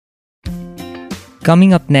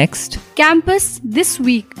Coming up next, Campus This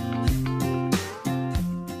Week.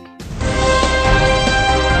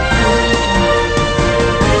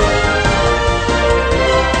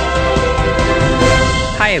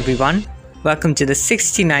 Hi everyone, welcome to the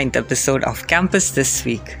 69th episode of Campus This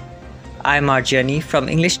Week. I'm Arjani from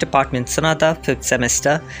English Department Sonata 5th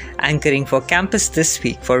semester, anchoring for Campus This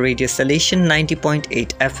Week for Radio Salesian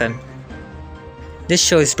 90.8 FM. This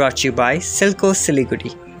show is brought to you by Silco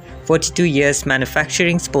Siliguri, 42 years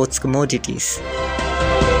manufacturing sports commodities.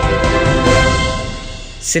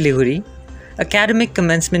 Siliguri, Academic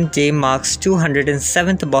Commencement Day marks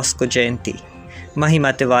 207th Bosco Jayanti.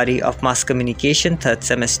 Mahima Tiwari of Mass Communication 3rd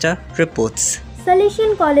semester reports.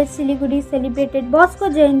 Salesian College Siliguri celebrated Bosco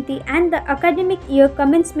Jayanti and the academic year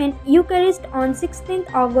commencement Eucharist on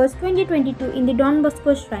 16th August 2022 in the Don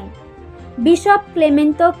Bosco Shrine. Bishop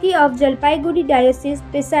Clement Toki of Jalpaiguri Diocese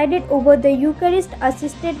presided over the Eucharist,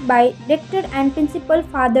 assisted by Rector and Principal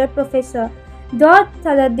Father Professor George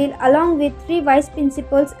Saladil along with 3 Vice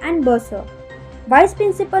Principals and Bursar. Vice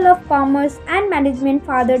Principal of Commerce and Management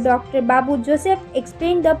Father Dr. Babu Joseph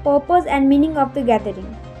explained the purpose and meaning of the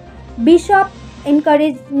gathering. Bishop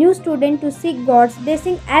encouraged new students to seek God's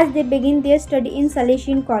blessing as they begin their study in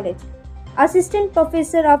Salesian College. Assistant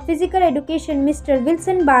Professor of Physical Education Mr.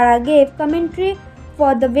 Wilson Bara gave commentary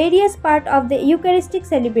for the various parts of the Eucharistic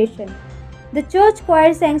celebration. The church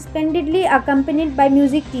choir sang splendidly, accompanied by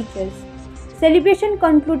music teachers. Celebration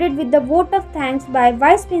concluded with the vote of thanks by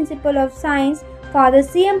Vice Principal of Science Father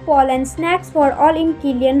C.M. Paul and snacks for all in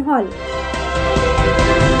Killian Hall.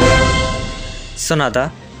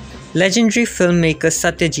 Sonada, legendary filmmaker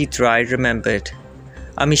Satyajit Ray remembered.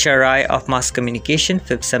 Amisha Rai of Mass Communication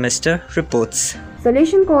 5th semester reports.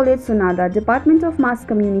 Salesian College Sonada Department of Mass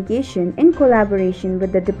Communication in collaboration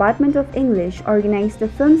with the Department of English organized a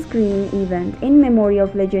film screening event in memory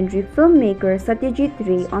of legendary filmmaker Satyajit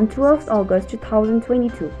Ray on 12th August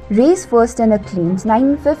 2022. Ray's first and acclaimed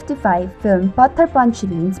 1955 film Patthar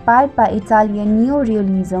Panchali, inspired by Italian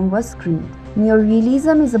neo-realism, was screened.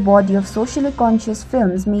 Neo-realism is a body of socially conscious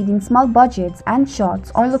films made in small budgets and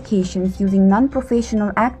shots or locations using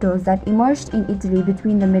non-professional actors that emerged in Italy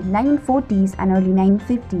between the mid-1940s and early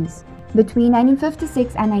 1950s. Between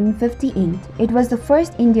 1956 and 1958, it was the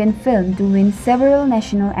first Indian film to win several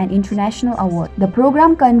national and international awards. The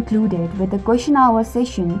program concluded with a question hour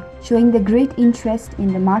session showing the great interest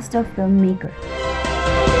in the master filmmaker.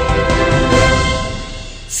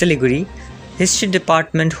 Siliguri, History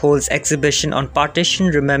Department holds exhibition on Partition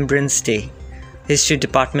Remembrance Day. History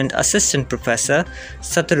Department Assistant Professor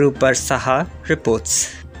Satarupar Saha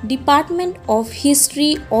reports. Department of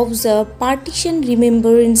History observed Partition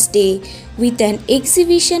Remembrance Day with an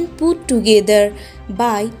exhibition put together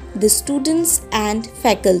by the students and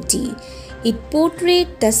faculty. It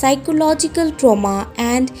portrayed the psychological trauma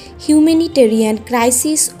and humanitarian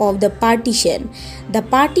crisis of the partition. The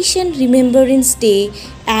Partition Remembrance Day,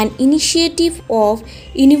 an initiative of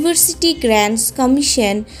University Grants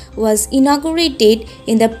Commission, was inaugurated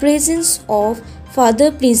in the presence of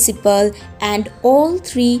Father Principal and all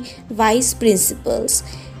 3 Vice Principals.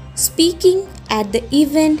 Speaking at the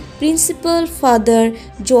event, Principal Father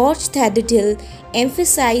George Thaddetil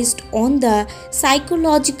emphasized on the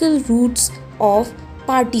psychological roots of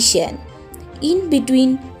partition. In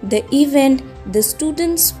between the event, the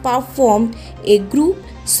students performed a group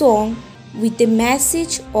song with a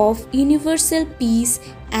message of universal peace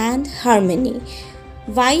and harmony.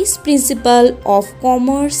 Vice Principal of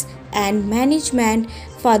Commerce and Management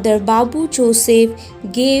Father Babu Joseph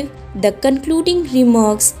gave the concluding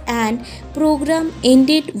remarks and program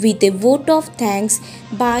ended with a vote of thanks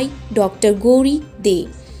by Dr. Gauri De.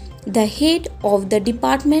 The head of the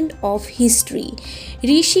Department of History,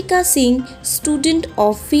 Rishika Singh, student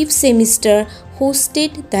of 5th semester,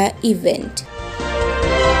 hosted the event.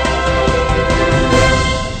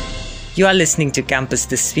 You are listening to Campus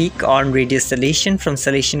This Week on Radio Salesian from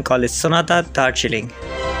Salesian College Sonata, Darjeeling.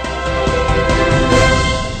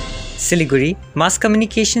 Siliguri, Mass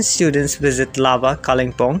Communication students visit Lava,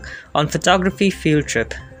 Kalimpong on photography field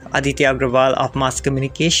trip. Aditya Agrawal of Mass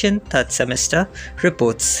Communication 3rd semester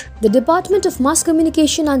reports. The Department of Mass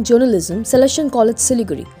Communication and Journalism, Salesian College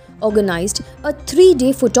Siliguri, organized a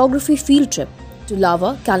 3-day photography field trip to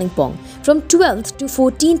Lava, Kalimpong from 12th to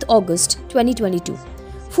 14th August 2022.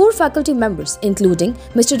 4 faculty members including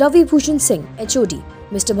Mr. Ravi Bhushan Singh, HOD,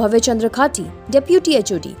 Mr. Bhavya Chandra Khati, Deputy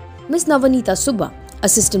HOD, Ms. Navanita Subba,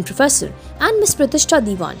 Assistant Professor, and Ms. Pratishtha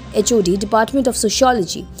Diwan, HOD, Department of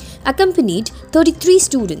Sociology, accompanied 33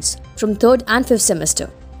 students from 3rd and 5th semester.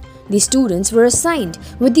 The students were assigned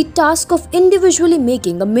with the task of individually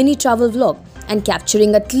making a mini travel vlog and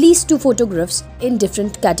capturing at least 2 photographs in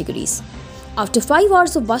different categories. After 5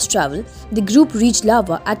 hours of bus travel, the group reached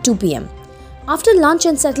Lava at 2 pm. After lunch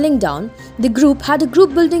and settling down, the group had a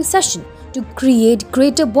group building session to create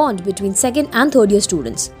greater bond between second and third year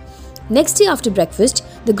students. Next day after breakfast,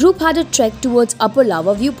 the group had a trek towards Upper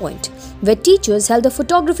Lava Viewpoint, where teachers held a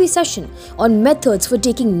photography session on methods for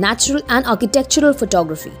taking natural and architectural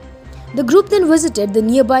photography. The group then visited the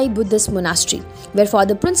nearby Buddhist monastery, where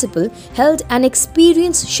Father Principal held an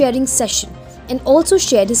experience sharing session and also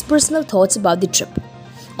shared his personal thoughts about the trip.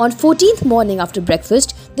 On 14th morning after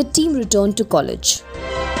breakfast, the team returned to college.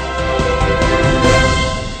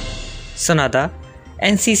 Sonada,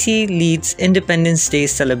 NCC leads Independence Day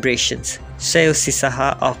celebrations. Shreyosi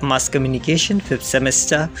Saha of Mass Communication 5th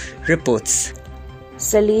semester reports.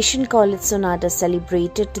 Salesian College Sonata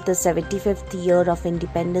celebrated the 75th year of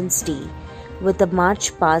Independence Day with a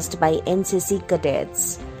march past by NCC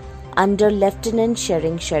cadets under Lieutenant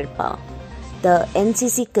Shering Sherpa. The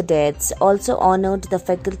NCC cadets also honored the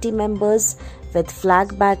faculty members with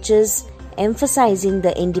flag badges emphasizing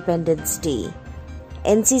the Independence Day.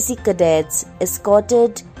 NCC cadets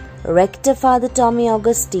escorted Rector Father Tommy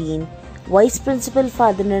Augustine, Vice Principal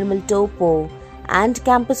Father Nirmal Topo, and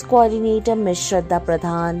Campus Coordinator Ms. Shraddha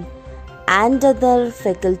Pradhan and other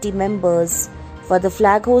faculty members for the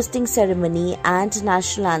flag hosting ceremony and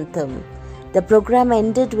national anthem. The program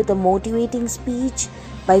ended with a motivating speech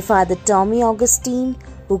by Father Tommy Augustine,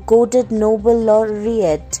 who quoted Nobel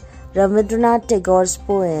laureate Rabindranath Tagore's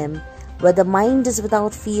poem, "Where the mind is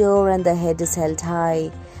without fear and the head is held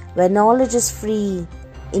high, where knowledge is free,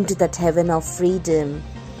 into that heaven of freedom.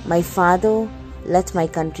 My Father, let my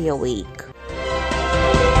country awake."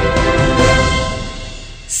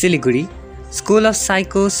 Siliguri, School of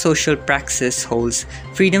Psycho-Social Praxis holds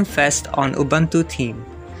Freedom Fest on Ubuntu theme.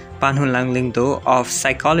 Panhun Langlingdo of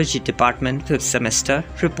Psychology Department 5th semester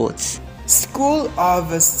reports. School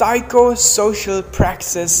of Psycho-Social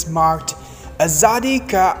Praxis marked Azadi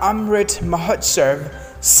Ka Amrit Mahotsav,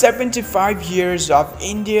 75 years of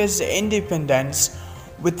India's independence,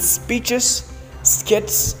 with speeches,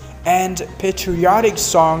 skits, and patriotic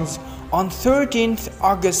songs on 13th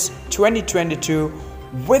August 2022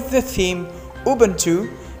 with the theme Ubuntu,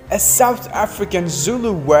 a South African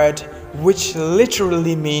Zulu word which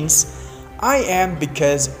literally means "I am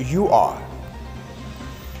because you are."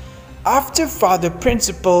 After Father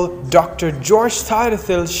Principal Dr. George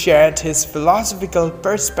Tharathil shared his philosophical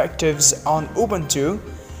perspectives on Ubuntu,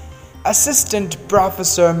 Assistant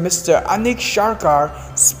Professor Mr. Anik Sharkar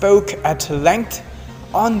spoke at length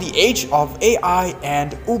on the age of AI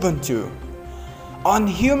and Ubuntu, on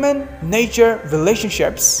human-nature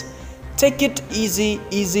relationships, Take It Easy,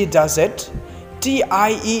 Easy Does It,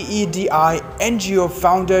 TIEEDI NGO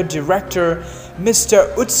founder director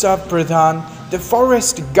Mr. Utsav Pradhan, the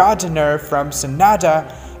forest gardener from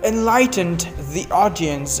Sonada, enlightened the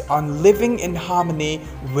audience on living in harmony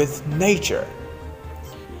with nature.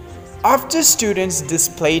 After students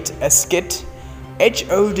displayed a skit,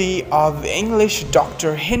 HOD of English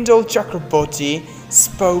Dr. Hindal Chakraborty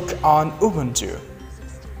spoke on Ubuntu.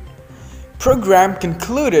 Program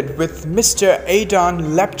concluded with Mr.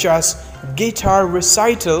 Adon Lepcha's guitar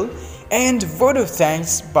recital and vote of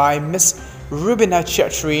thanks by Miss Rubina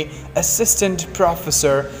Chetri, Assistant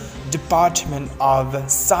Professor, Department of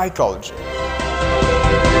Psychology.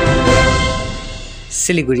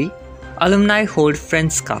 Siliguri, Alumni hold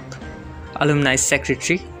Friends Cup. Alumni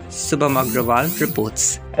Secretary Subham Agrawal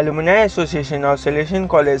reports. Alumni Association of Salesian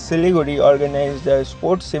College Siliguri organized a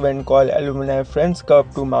sports event called Alumni Friends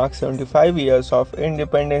Cup to mark 75 years of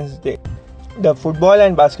Independence Day. The football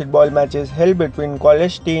and basketball matches held between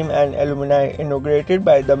college team and alumni inaugurated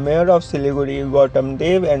by the Mayor of Siliguri, Gautam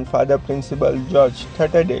Dev, and Father Principal George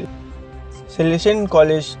Thatardale. Salesian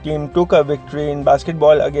College team took a victory in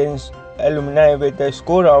basketball against alumni with a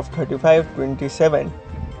score of 35-27.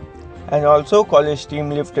 And also college team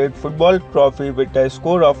lifted football trophy with a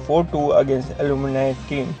score of 4-2 against alumni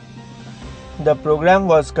team. The program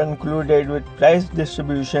was concluded with prize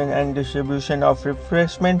distribution and distribution of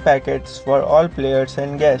refreshment packets for all players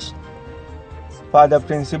and guests. Father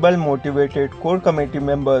Principal motivated core committee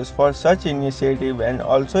members for such initiative and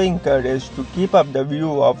also encouraged to keep up the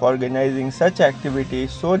view of organizing such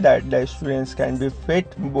activities so that the students can be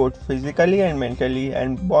fit both physically and mentally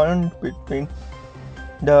and bond between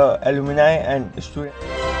the alumni and students.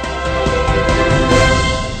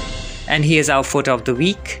 And here's our photo of the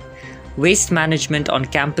week. Waste management on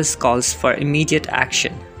campus calls for immediate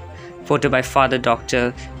action. Photo by Father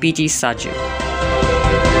Dr. P.T. Saju.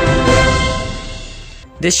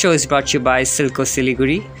 This show is brought to you by Silco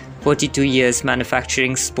Siliguri, 42 years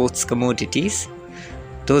manufacturing sports commodities.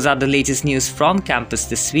 Those are the latest news from campus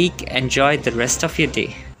this week. Enjoy the rest of your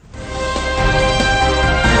day.